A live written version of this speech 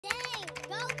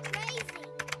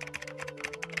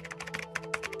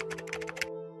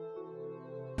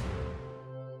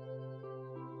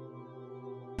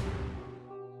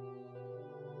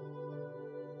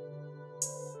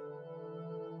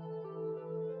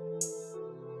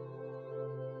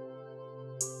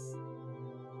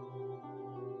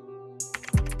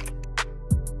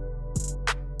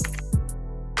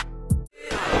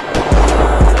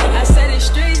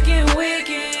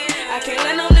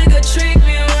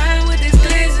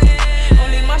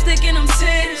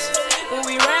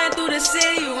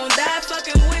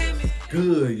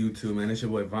YouTube, man? It's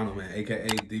your boy Vonno, man, aka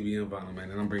DBM Vonno, man,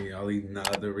 and I'm bringing y'all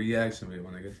another reaction video, my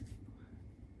nigga.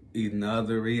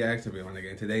 Another reaction video, my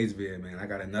nigga. In today's video, man, I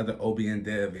got another OBN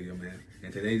Dev video, man.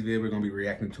 In today's video, we're gonna be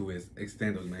reacting to his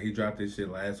Extendos, man. He dropped this shit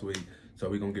last week, so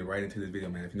we're gonna get right into this video,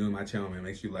 man. If you're new to my channel, man,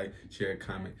 make sure you like, share,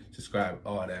 comment, subscribe,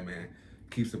 all that, man.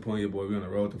 Keep supporting your boy. We're on the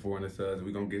road to 400 subs, and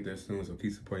we're gonna get there soon, so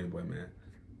keep supporting your boy, man.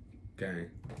 Gang.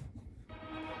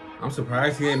 I'm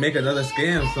surprised he ain't make another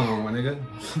scam song, my nigga.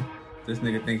 This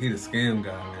nigga think he the scam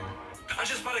guy, man. I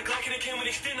just bought a Glock and it came with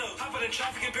Extendos. Hop out in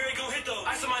traffic and Barry gon' hit those.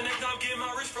 Ice on my neck, now I'm getting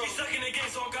my wrist froze. He's stuck in the game,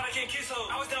 so I'm God, I can't kiss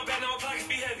hoes. I was down bad, now my pockets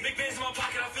be heavy. Big bands in my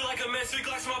pocket, I feel like a mess. 3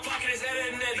 Glocks in my pocket, it's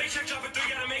Eddie and Eddie. Big check dropping 3,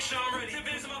 gotta make sure I'm ready. 10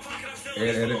 bands in my pocket, I'm still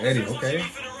Eddie, okay.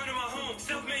 Finna run in my home.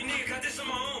 Self-made nigga, got this on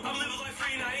my own. I'm living life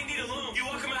free and I ain't need a loan. You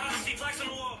walk in my house, see flags on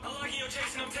the wall. I'm locking your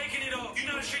chase and I'm taking it all. You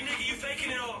not a street nigga, you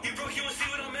faking it all. You broke, you won't see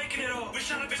what I'm making it all. We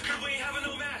shot up his crib, we ain't having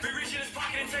no match. We reach in his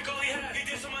pocket and take all he had. He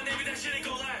did on my name, but that shit ain't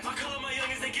gon' last. I call up my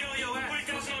youngins, they get on your ass.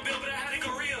 40,000 on bill, but I had to go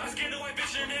real. I scanned the white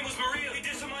bitch and her name was Maria. He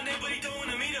did on my name, but he don't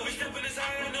wanna meet her. We step in his eye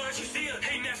and I know that you see her.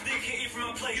 Hating ass nigga can't eat from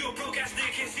my plate. You a broke ass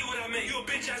nigga, can't see what I make. You a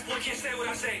bitch ass boy, can't say what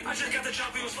I say. I just got the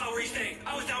drop, he was fly where he stayed.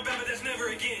 I was down bad, but that's never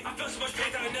again. I felt so much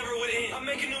pain that I never would end. I'm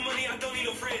making new money, I don't need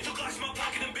no friends. 2 Glocks in my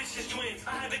pocket, them bitches twins.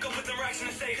 I had to go put them racks in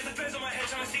the safe. Cause the feds on my head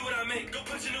trying to see what I make. Go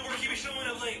put in the work, you be showing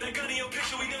up late. That gun in your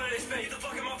picture, we know that it's fake. Get the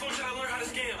fuck in my phone, trying to learn how to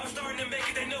scam. I'm starting to make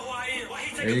it, they know who I am. Why he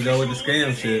take there you go with the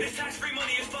scam shit. This tax-free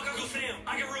money is fuck Uncle Sam.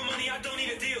 I got real money, I don't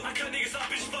need a deal. I cut niggas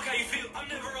off, bitch, fuck how you feel. I'm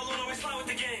never alone, always fly with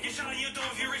the gang. Get shot at you though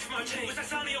if you reach for my chain. What's that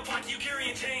sound in your pocket, you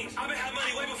carrying change? I been had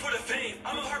money way before the fame.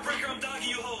 I'm a heartbreaker, I'm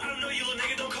dogging you hoes. I don't know you little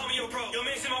nigga, don't call me your bro. Yo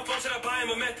man sent my phone, said I buy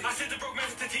him a method. I sent the broke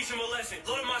message to teach him a lesson.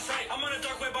 Loaded my sight, I'm on a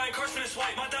dark web buying cars from the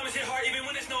swipe. My diamonds hit hard even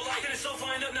when it's no light. Then it's so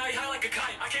flying up, now he high like a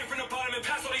kite. I came from the bottom and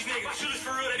passed all these niggas. My shooters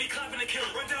for real, they be clapping the killer.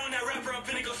 Run down on that rapper, I'm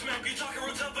finna go smack. You talking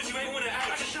real tough, but you ain't wanna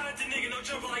act. I just shot at the nigga, no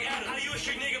jumper like Adam. How you a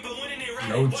street nigga, but winning it right.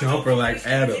 No jumper like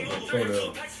Adam.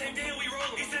 Same day we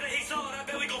rollin'. He said that he solid, I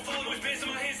bet we gon' fold him. With bands in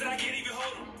my hands that I can't even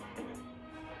hold him.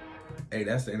 Hey,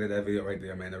 that's the end of that video right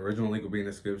there, man. The original link will be in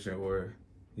the description, or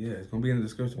yeah, it's gonna be in the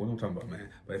description. What I'm talking about, man.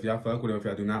 But if y'all fuck with it, or if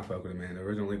y'all do not fuck with it, man, the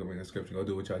original link will be in the description. Go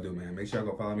do what y'all do, man. Make sure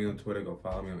y'all go follow me on Twitter, go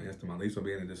follow me on Instagram. My links will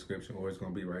be in the description, or it's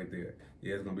gonna be right there.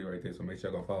 Yeah, it's gonna be right there. So make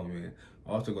sure y'all go follow me, man.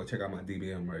 Also, go check out my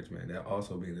DBM merch, man. That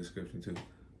also be in the description too.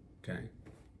 Okay.